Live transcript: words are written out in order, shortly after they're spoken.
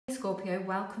Scorpio,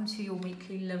 welcome to your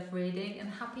weekly love reading and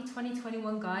happy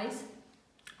 2021 guys.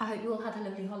 I hope you all had a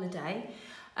lovely holiday.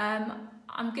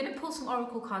 I'm going to pull some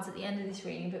oracle cards at the end of this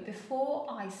reading, but before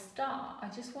I start I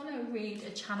just want to read a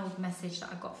channeled message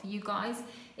that I got for you guys.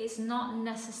 It's not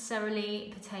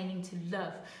necessarily pertaining to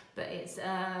love, but it's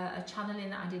a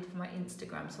channeling that I did for my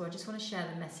Instagram, so I just want to share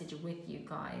the message with you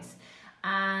guys.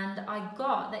 And I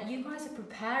got that you guys are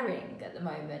preparing at the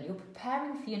moment. You're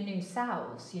preparing for your new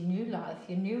selves, your new life,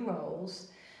 your new roles.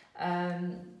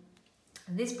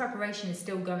 This preparation is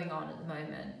still going on at the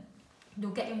moment. You're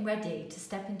getting ready to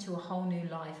step into a whole new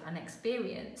life and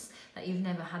experience that you've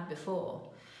never had before.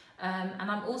 And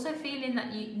I'm also feeling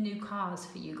that new cars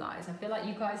for you guys. I feel like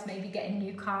you guys may be getting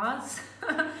new cars.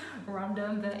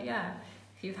 Random, but yeah.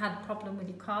 If you've had a problem with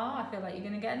your car, I feel like you're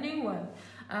going to get a new one.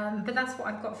 But that's what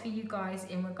I've got for you guys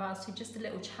in regards to just a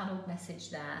little channeled message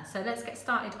there. So let's get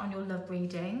started on your love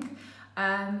reading.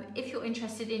 If you're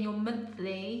interested in your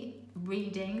monthly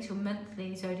readings, your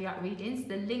monthly zodiac readings,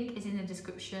 the link is in the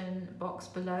description box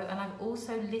below. And I've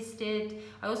also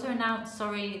announced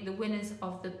the winners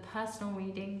of the personal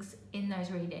readings in those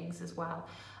readings as well.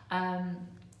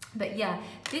 But yeah,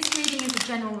 this reading is a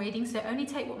general reading, so only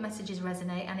take what messages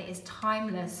resonate, and it is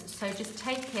timeless. So just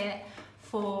take it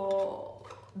for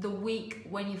the week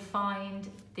when you find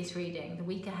this reading, the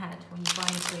week ahead when you find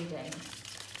this reading.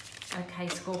 Okay,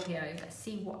 Scorpio, let's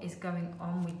see what is going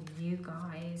on with you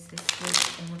guys this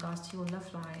week in regards to your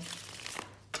love life.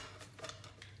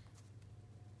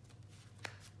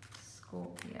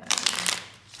 Scorpio.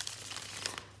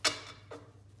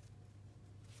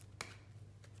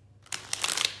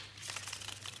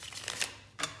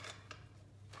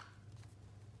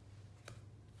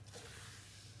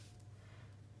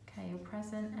 Your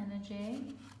present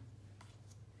energy,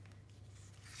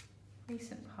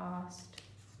 recent past,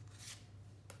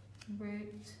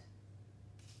 root,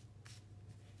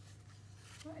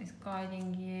 what is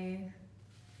guiding you,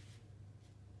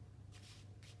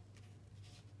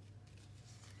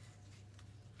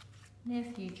 near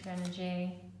future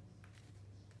energy,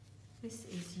 this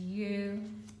is you,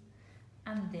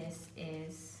 and this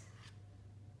is,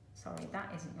 sorry,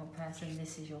 that isn't your person,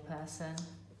 this is your person.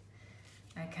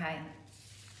 Okay.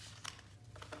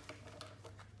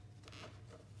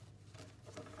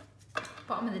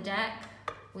 Bottom of the deck,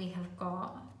 we have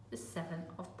got the Seven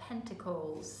of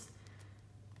Pentacles.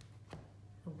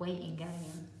 The waiting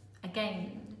game.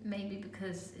 Again, maybe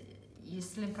because you're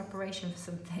still in preparation for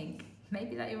something.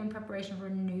 Maybe that you're in preparation for a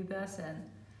new person.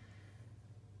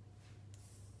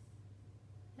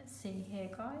 Let's see here,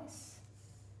 guys.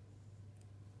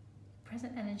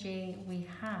 Present energy, we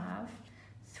have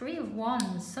Three of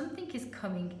Wands. Something is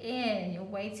coming in. You're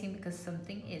waiting because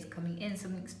something is coming in.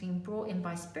 Something's being brought in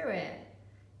by spirit.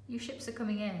 Your ships are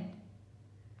coming in.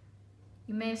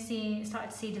 You may have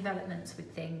started to see developments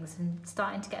with things and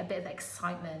starting to get a bit of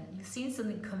excitement. You've seen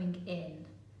something coming in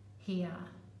here.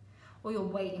 Or you're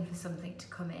waiting for something to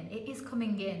come in. It is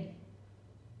coming in.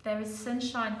 There is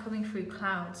sunshine coming through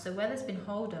clouds. So where there's been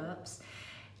hold-ups,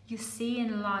 you're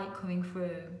seeing light coming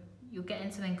through. You're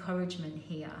getting some encouragement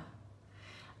here.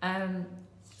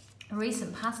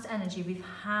 Recent past energy, we've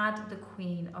had the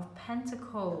Queen of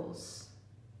Pentacles.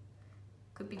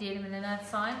 Could be dealing with an earth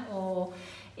sign, or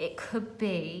it could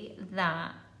be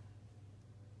that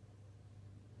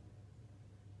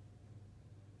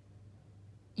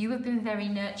you have been very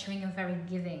nurturing and very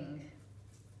giving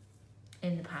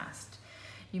in the past.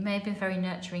 You may have been very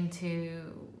nurturing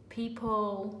to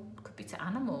people, could be to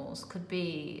animals, could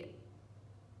be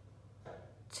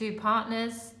to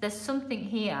partners. There's something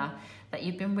here that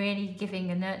you've been really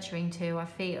giving and nurturing to, I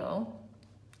feel.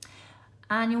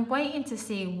 And you're waiting to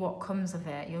see what comes of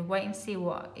it. You're waiting to see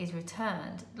what is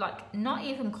returned. Like, not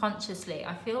even consciously.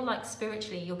 I feel like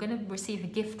spiritually you're going to receive a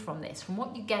gift from this. From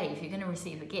what you gave, you're going to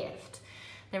receive a gift.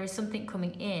 There is something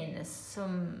coming in. There's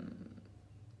some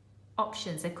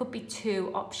options. There could be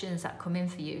two options that come in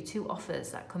for you. Two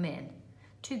offers that come in.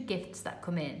 Two gifts that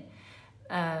come in.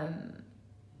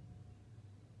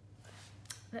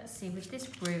 Let's see, with this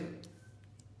root,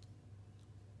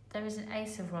 there is an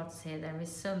Ace of Rods here. There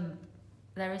is some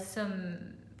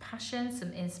passion,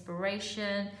 some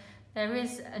inspiration. There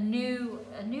is a new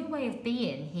way of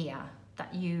being here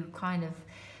that you kind of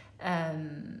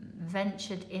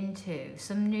ventured into.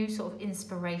 Some new sort of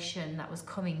inspiration that was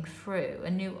coming through.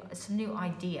 Some new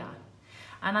idea.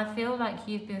 And I feel like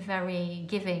you've been very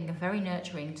giving and very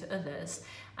nurturing to others.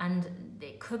 And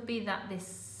it could be that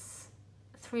this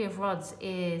Three of Rods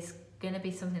is going to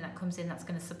be something that comes in that's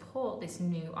going to support this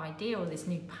new idea or this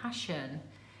new passion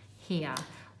here.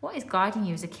 What is guiding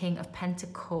you is a King of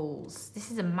Pentacles. This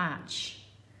is a match.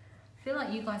 I feel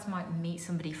like you guys might meet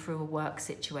somebody through a work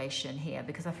situation here,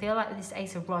 because I feel like this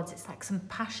Ace of Rods, it's like some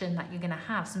passion that you're going to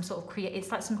have, some sort of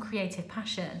it's like some creative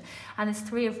passion. And this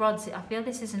Three of Rods, I feel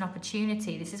this is an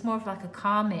opportunity. This is more of like a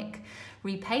karmic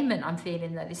repayment. I'm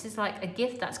feeling that this is like a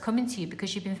gift that's coming to you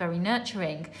because you've been very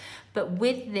nurturing. But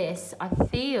with this, I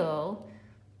feel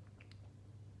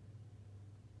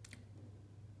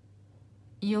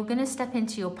you're going to step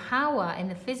into your power in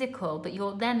the physical, but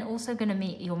you're then also going to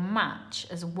meet your match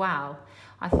as well.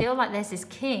 I feel like there's this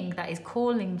king that is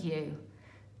calling you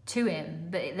to him,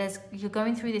 but you're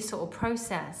going through this sort of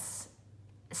process,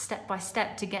 step by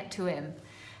step, to get to him.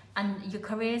 And your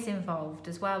career's involved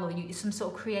as well, or some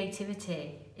sort of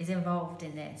creativity is involved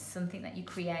in this, something that you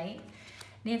create.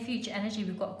 Near future energy,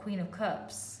 we've got a Queen of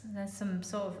Cups. There's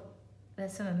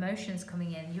some emotions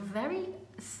coming in. You're very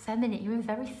feminine. You're in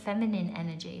very feminine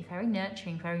energy, very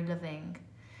nurturing, very loving.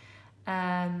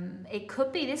 It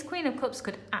could be, this Queen of Cups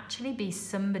could actually be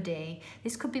somebody.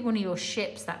 This could be one of your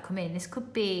ships that come in. This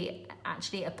could be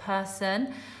actually a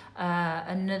person,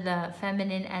 another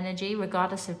feminine energy,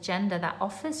 regardless of gender, that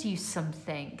offers you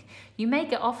something. You may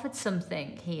get offered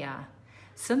something here,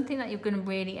 something that you're going to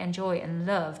really enjoy and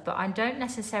love, but I don't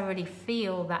necessarily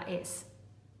feel that it's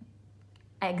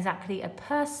exactly a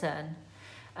person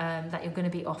that you're going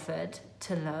to be offered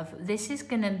to love. This is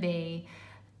going to be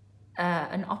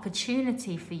an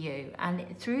opportunity for you,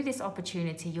 and through this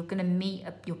opportunity you're going to meet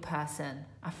your person.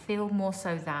 I feel more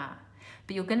so that,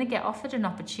 but you're going to get offered an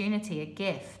opportunity, a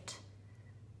gift,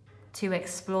 to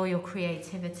explore your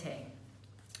creativity.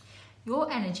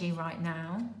 Your energy right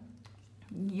now,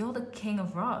 you're the King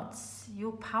of Rods.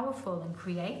 You're powerful and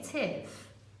creative.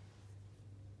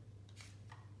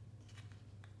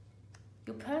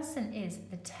 Your person is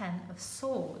the Ten of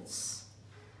Swords.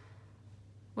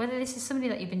 Whether this is somebody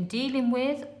that you've been dealing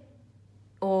with,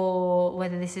 or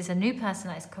whether this is a new person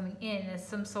that is coming in, there's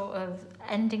some sort of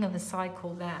ending of a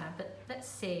cycle there. But let's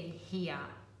see here.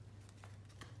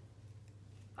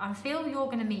 I feel you're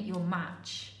going to meet your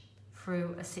match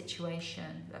through a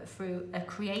situation, through a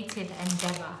creative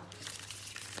endeavour.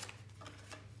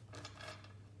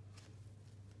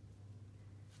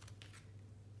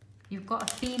 You've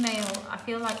got a female, I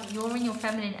feel like you're in your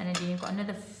feminine energy, you've got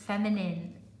another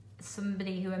feminine,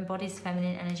 somebody who embodies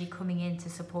feminine energy coming in to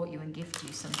support you and gift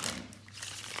you something.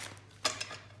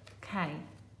 Okay.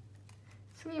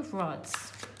 Three of Rods.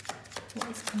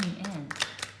 What is coming in?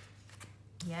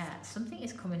 Yeah, something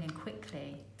is coming in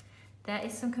quickly. There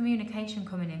is some communication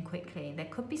coming in quickly. There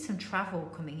could be some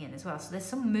travel coming in as well. So there's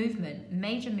some movement,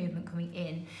 major movement coming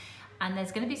in. And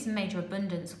there's going to be some major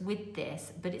abundance with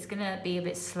this, but it's going to be a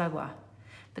bit slower.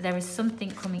 But there is something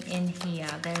coming in here.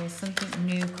 There is something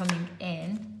new coming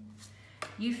in.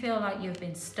 You feel like you've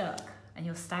been stuck and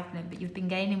you're stagnant, but you've been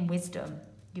gaining wisdom.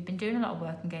 You've been doing a lot of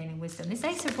work and gaining wisdom. This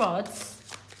Ace of Rods,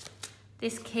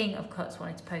 this King of Cups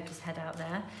wanted to poke his head out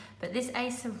there, but this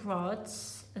Ace of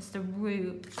Rods is the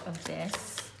root of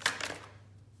this.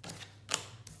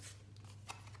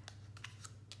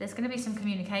 There's going to be some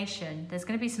communication. There's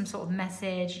going to be some sort of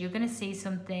message. You're going to see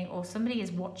something, or somebody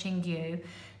is watching you.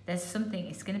 There's something,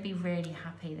 it's going to be really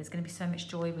happy. There's going to be so much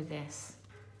joy with this.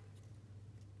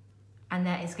 And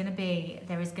there is going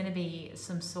to be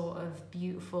some sort of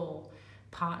beautiful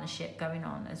partnership going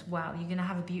on as well. You're going to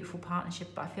have a beautiful partnership,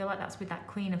 but I feel like that's with that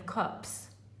Queen of Cups.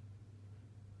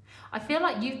 I feel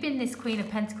like you've been this Queen of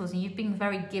Pentacles and you've been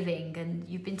very giving and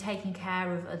you've been taking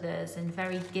care of others and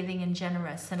very giving and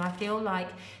generous. And I feel like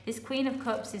this Queen of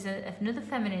Cups is another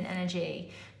feminine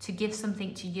energy to give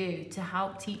something to you, to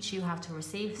help teach you how to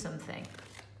receive something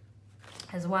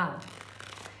as well.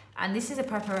 And this is a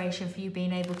preparation for you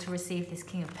being able to receive this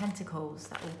King of Pentacles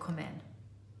that will come in.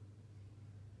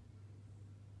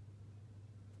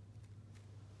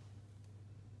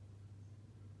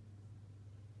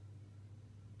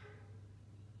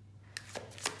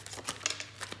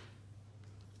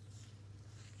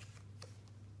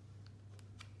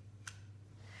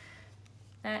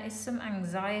 There is some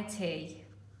anxiety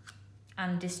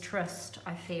and distrust,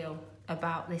 I feel,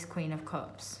 about this Queen of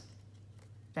Cups.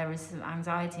 There is some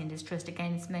anxiety and distrust.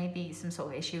 Again, this may be some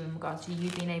sort of issue in regards to you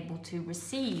being able to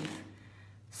receive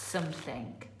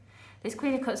something. This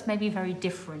Queen of Cups may be very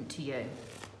different to you.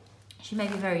 She may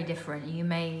be very different. You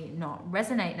may not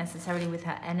resonate necessarily with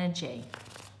her energy.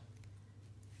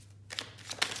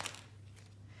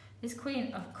 This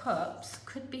Queen of Cups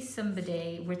could be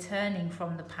somebody returning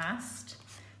from the past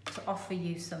to offer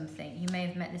you something. You may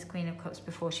have met this Queen of Cups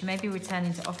before. She may be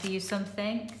returning to offer you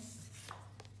something.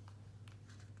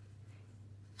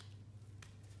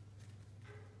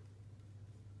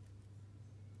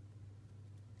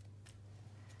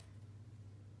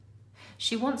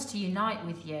 She wants to unite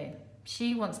with you.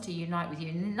 She wants to unite with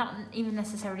you, not even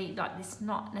necessarily like this,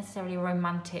 not necessarily a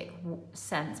romantic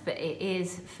sense, but it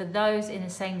is for those in a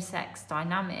same-sex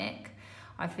dynamic.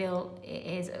 I feel it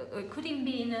is. It could even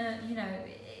be in a, you know,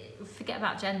 forget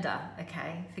about gender,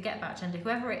 okay? Forget about gender.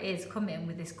 Whoever it is coming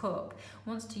with this cup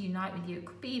wants to unite with you. It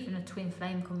could be even a twin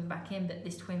flame coming back in, but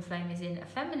this twin flame is in a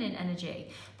feminine energy,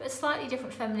 but a slightly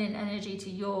different feminine energy to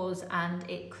yours, and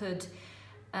it could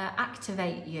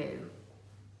activate you.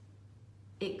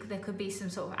 There could be some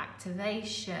sort of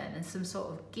activation and some sort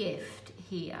of gift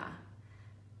here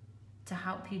to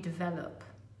help you develop.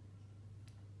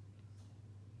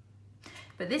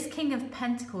 But this King of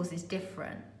Pentacles is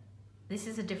different. This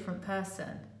is a different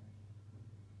person.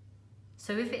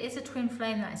 So if it is a twin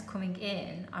flame that is coming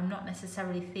in, I'm not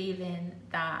necessarily feeling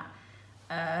that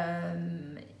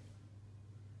I'm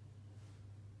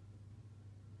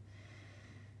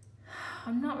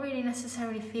not really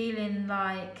necessarily feeling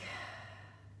like,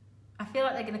 I feel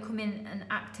like they're going to come in and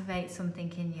activate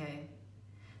something in you.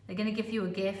 They're going to give you a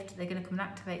gift. They're going to come and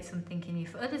activate something in you.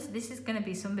 For others, this is going to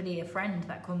be somebody, a friend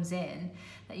that comes in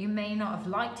that you may not have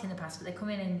liked in the past, but they come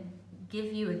in and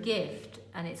give you a gift,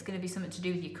 and it's going to be something to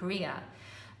do with your career.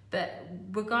 But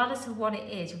regardless of what it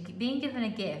is, you're being given a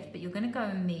gift, but you're going to go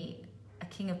and meet a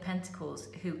King of Pentacles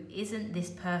who isn't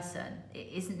this person. It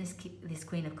isn't this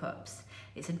Queen of Cups.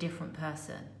 It's a different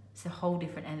person. It's a whole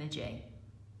different energy.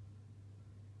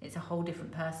 It's a whole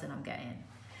different person I'm getting.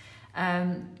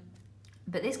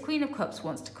 But this Queen of Cups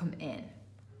wants to come in.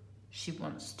 She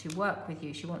wants to work with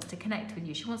you. She wants to connect with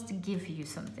you. She wants to give you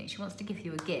something. She wants to give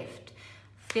you a gift.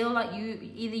 Feel like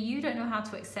either you don't know how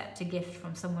to accept a gift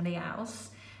from somebody else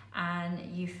and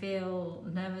you feel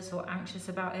nervous or anxious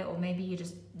about it, or maybe you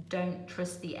just don't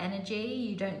trust the energy,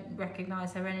 you don't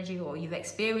recognize her energy, or you've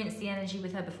experienced the energy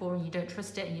with her before and you don't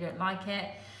trust it and you don't like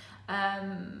it.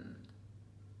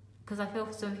 Because I feel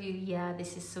for some of you, yeah,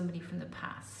 this is somebody from the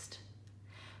past.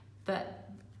 But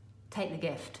take the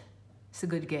gift. It's a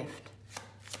good gift.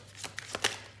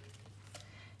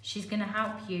 She's going to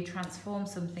help you transform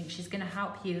something. She's going to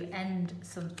help you end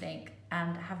something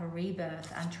and have a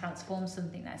rebirth and transform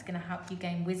something that's going to help you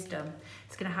gain wisdom.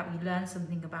 It's going to help you learn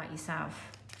something about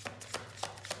yourself.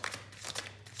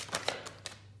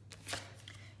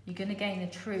 You're going to gain the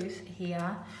truth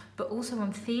here, but also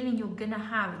I'm feeling you're going to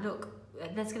have, look,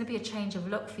 there's going to be a change of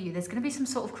look for you. There's going to be some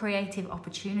sort of creative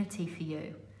opportunity for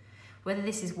you. Whether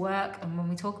this is work, and when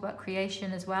we talk about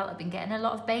creation as well, I've been getting a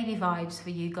lot of baby vibes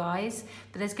for you guys,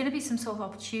 but there's going to be some sort of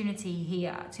opportunity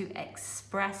here to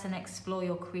express and explore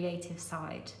your creative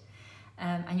side.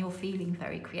 And you're feeling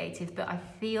very creative, but I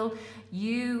feel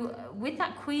you, with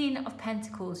that Queen of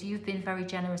Pentacles, you've been very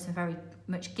generous and very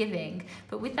much giving,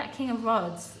 but with that King of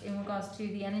Rods, in regards to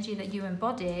the energy that you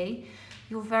embody,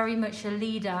 you're very much a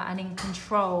leader and in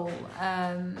control.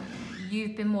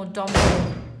 You've been more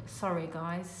dominant. Sorry,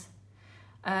 guys.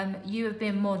 You have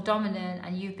been more dominant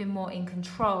and you've been more in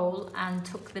control and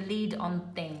took the lead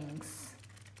on things.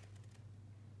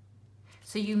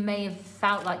 So you may have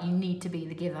felt like you need to be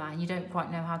the giver and you don't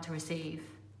quite know how to receive.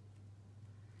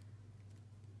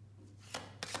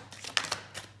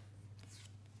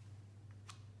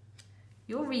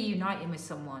 You're reuniting with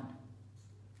someone.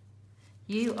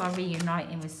 You are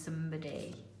reuniting with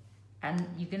somebody and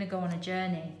you're going to go on a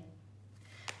journey,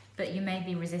 but you may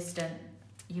be resistant.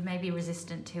 You may be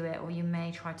resistant to it, or you may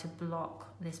try to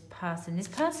block this person. This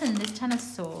person, this Ten of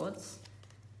Swords,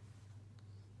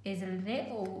 is a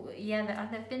little, yeah,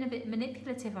 they've been a bit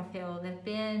manipulative, I feel. They've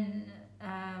been,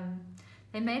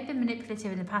 they may have been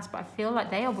manipulative in the past, but I feel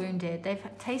like they are wounded. They've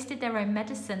tasted their own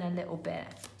medicine a little bit,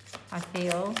 I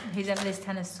feel, whoever this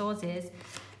Ten of Swords is.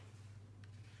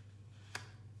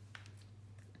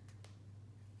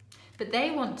 But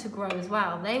they want to grow as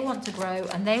well. They want to grow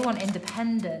and they want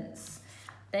independence.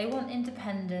 They want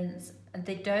independence and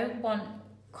they don't want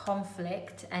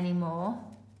conflict anymore.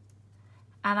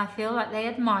 And I feel like they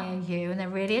admire you and they're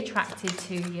really attracted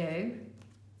to you.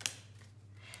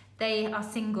 They are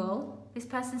single. This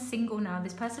person's single now.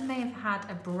 This person may have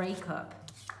had a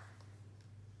breakup.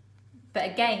 But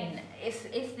again,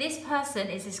 if this person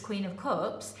is this Queen of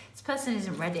Cups, this person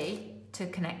isn't ready to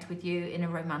connect with you in a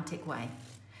romantic way.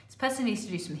 This person needs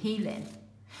to do some healing.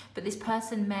 But this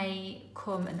person may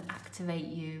come and activate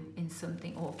you in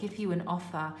something or give you an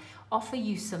offer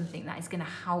you something that is going to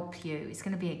help you. It's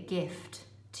going to be a gift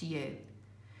to you.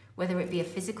 Whether it be a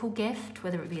physical gift,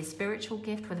 whether it be a spiritual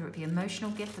gift, whether it be an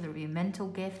emotional gift, whether it be a mental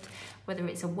gift, whether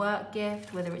it's a work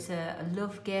gift, whether it's a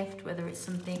love gift, whether it's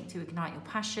something to ignite your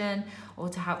passion or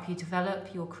to help you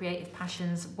develop your creative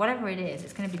passions, whatever it is,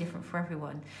 it's going to be different for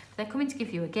everyone. But they're coming to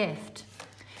give you a gift.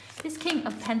 This King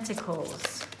of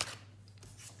Pentacles.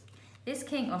 This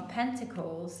King of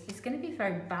Pentacles is going to be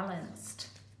very balanced.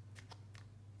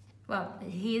 Well,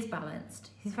 he is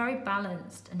balanced. He's very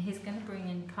balanced, and he's going to bring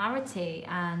in clarity,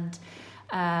 and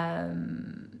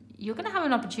you're going to have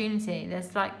an opportunity.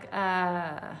 There's like,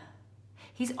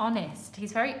 he's honest.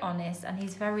 He's very honest, and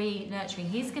he's very nurturing.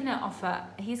 He's going to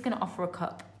offer a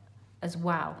cup as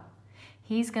well.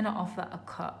 He's going to offer a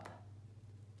cup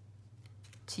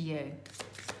to you.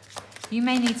 You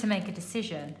may need to make a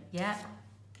decision. Yeah.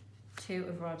 Two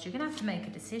of Rods. You're going to have to make a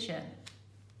decision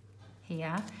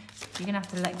here. You're going to have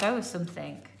to let go of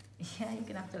something. Yeah, you're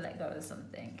going to have to let go of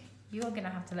something. You're going to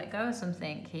have to let go of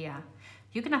something here.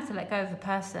 You're going to have to let go of a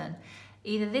person.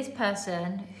 Either this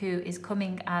person who is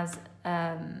coming as...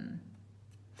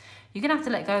 you're going to have to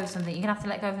let go of something. You're going to have to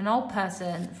let go of an old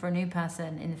person for a new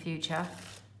person in the future.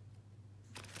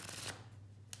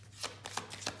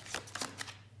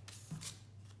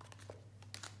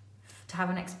 To have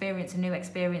an experience, a new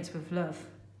experience with love.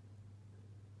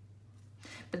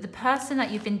 But the person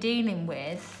that you've been dealing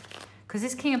with, because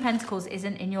this King of Pentacles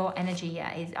isn't in your energy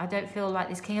yet. I don't feel like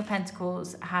this King of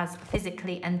Pentacles has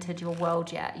physically entered your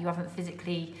world yet. You haven't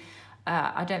physically,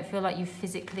 I don't feel like you've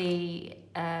physically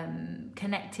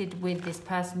connected with this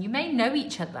person. You may know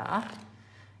each other.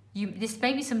 This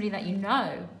may be somebody that you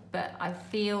know, but I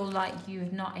feel like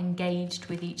you've not engaged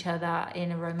with each other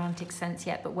in a romantic sense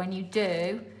yet. But when you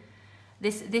do,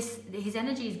 his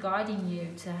energy is guiding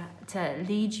you to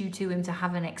lead you to him, to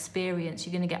have an experience.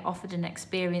 You're going to get offered an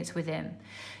experience with him.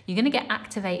 You're going to get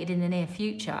activated in the near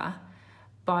future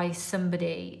by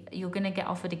somebody. You're going to get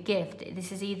offered a gift.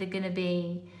 This is either going to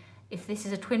be, if this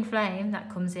is a twin flame that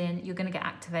comes in, you're going to get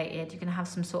activated. You're going to have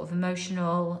some sort of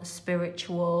emotional,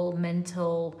 spiritual,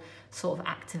 mental sort of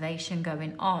activation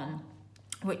going on,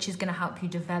 which is going to help you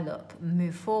develop,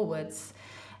 move forwards.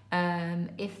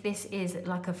 If this is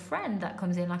like a friend that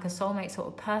comes in, like a soulmate sort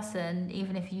of person,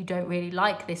 even if you don't really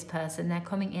like this person, they're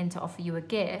coming in to offer you a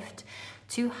gift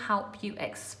to help you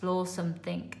explore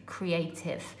something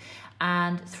creative.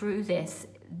 And through this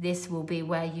will be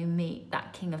where you meet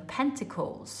that King of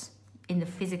Pentacles in the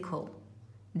physical.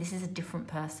 This is a different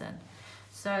person.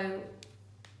 So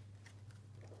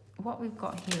what we've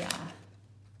got here,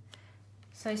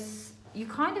 so you're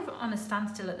kind of on a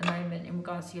standstill at the moment in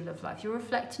regards to your love life. You're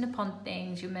reflecting upon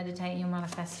things, you're meditating, you're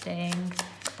manifesting,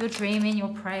 you're dreaming, you're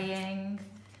praying.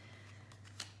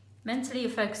 Mentally, you're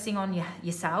focusing on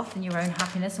yourself and your own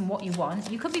happiness and what you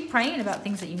want. You could be praying about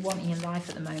things that you want in your life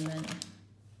at the moment.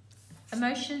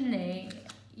 Emotionally,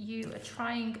 you are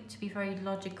trying to be very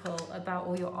logical about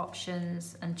all your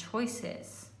options and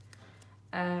choices.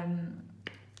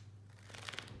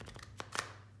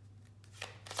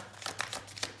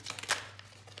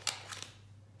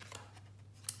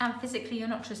 And physically, you're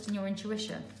not trusting your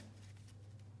intuition.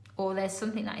 Or there's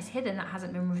something that is hidden that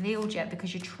hasn't been revealed yet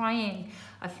because you're trying,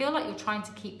 I feel like you're trying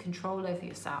to keep control over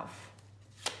yourself.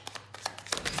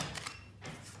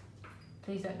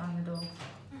 Please don't bang the door.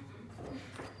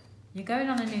 You're going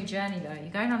on a new journey though.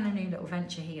 You're going on a new little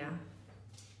venture here.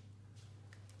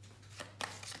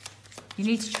 You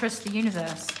need to trust the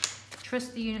universe.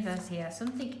 Trust the universe here.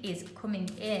 Something is coming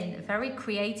in, very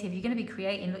creative. You're going to be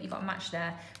creating. Look, you've got a match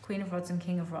there. Queen of Rods and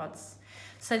King of Rods.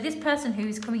 So this person who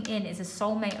is coming in is a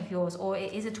soulmate of yours, or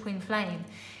it is a twin flame.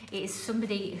 It is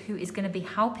somebody who is going to be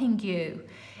helping you.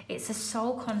 It's a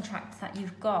soul contract that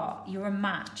you've got. You're a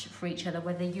match for each other,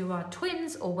 whether you are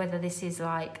twins or whether this is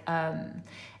like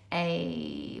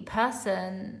a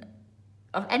person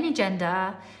of any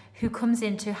gender who comes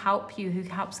in to help you, who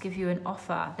helps give you an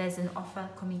offer. There's an offer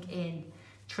coming in.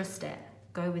 Trust it.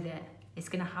 Go with it. It's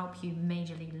going to help you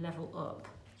majorly level up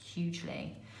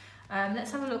hugely.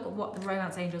 Let's have a look at what the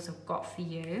romance angels have got for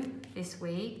you this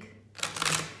week.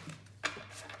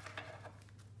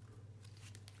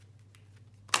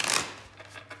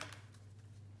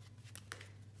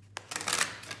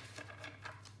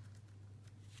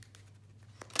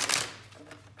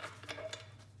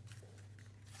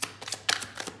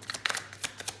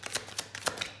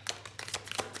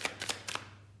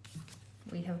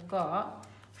 We have got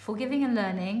forgiving and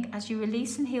learning. As you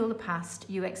release and heal the past,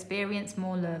 you experience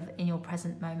more love in your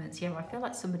present moments. Yeah, I feel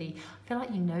like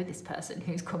you know this person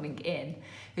who's coming in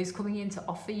to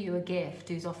offer you a gift,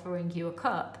 who's offering you a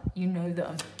cup. You know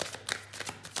them.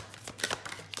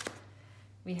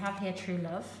 We have here true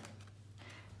love.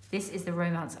 This is the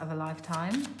romance of a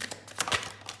lifetime.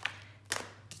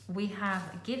 We have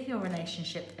give your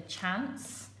relationship a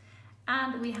chance.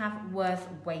 And we have worth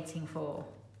waiting for.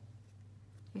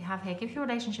 We have here, give your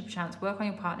relationship a chance, work on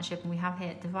your partnership, and we have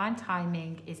here, divine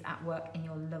timing is at work in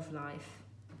your love life.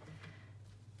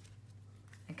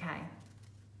 Okay.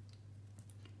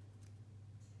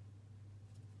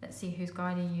 Let's see who's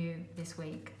guiding you this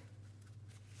week.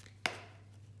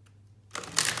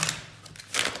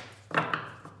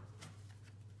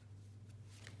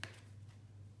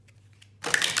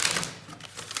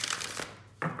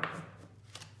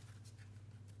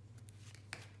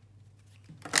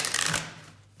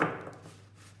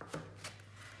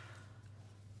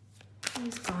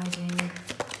 Who's guiding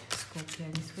Scorpio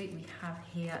this week? We have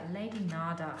here Lady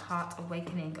Nada, Heart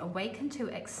Awakening. Awaken to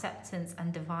acceptance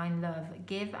and divine love.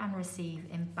 Give and receive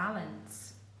in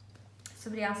balance.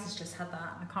 Somebody else has just had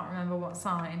that. I can't remember what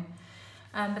sign.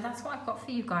 But that's what I've got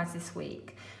for you guys this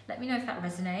week. Let me know if that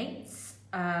resonates.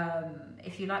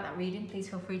 If you like that reading, please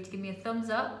feel free to give me a thumbs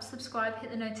up, subscribe,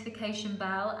 hit the notification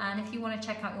bell, and if you want to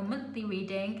check out your monthly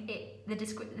reading,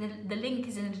 the link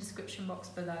is in the description box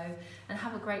below. And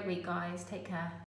have a great week, guys. Take care.